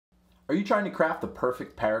Are you trying to craft the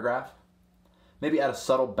perfect paragraph? Maybe add a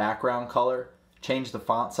subtle background color, change the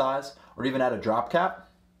font size, or even add a drop cap?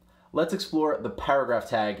 Let's explore the paragraph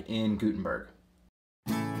tag in Gutenberg.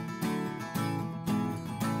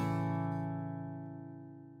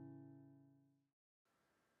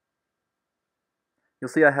 You'll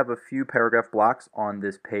see I have a few paragraph blocks on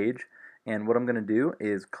this page, and what I'm going to do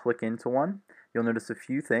is click into one. You'll notice a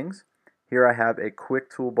few things. Here I have a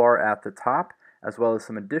quick toolbar at the top, as well as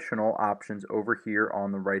some additional options over here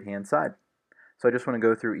on the right hand side. So I just want to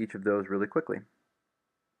go through each of those really quickly.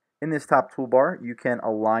 In this top toolbar, you can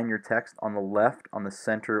align your text on the left, on the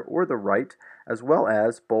center, or the right, as well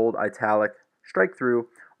as bold, italic, strike through,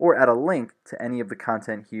 or add a link to any of the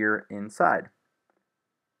content here inside.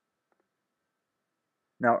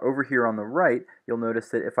 Now over here on the right, you'll notice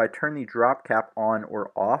that if I turn the drop cap on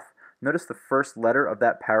or off, notice the first letter of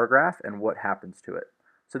that paragraph and what happens to it.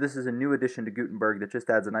 So this is a new addition to Gutenberg that just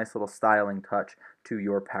adds a nice little styling touch to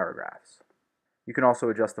your paragraphs. You can also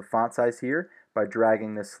adjust the font size here by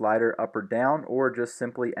dragging this slider up or down, or just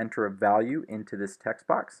simply enter a value into this text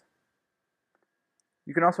box.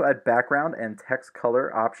 You can also add background and text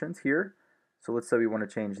color options here. So let's say we want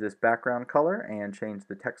to change this background color and change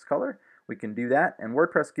the text color. We can do that, and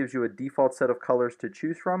WordPress gives you a default set of colors to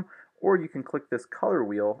choose from, or you can click this color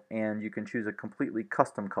wheel and you can choose a completely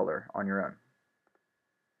custom color on your own.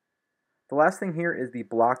 The last thing here is the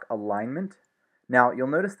block alignment. Now you'll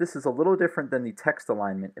notice this is a little different than the text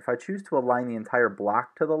alignment. If I choose to align the entire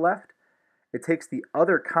block to the left, it takes the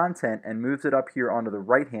other content and moves it up here onto the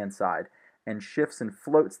right hand side and shifts and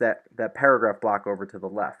floats that paragraph block over to the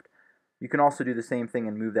left. You can also do the same thing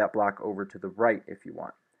and move that block over to the right if you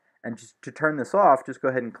want. And just to turn this off, just go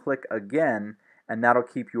ahead and click again, and that'll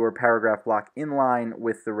keep your paragraph block in line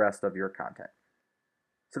with the rest of your content.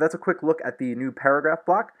 So that's a quick look at the new paragraph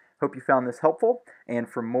block. Hope you found this helpful, and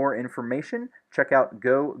for more information, check out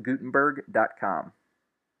gogutenberg.com.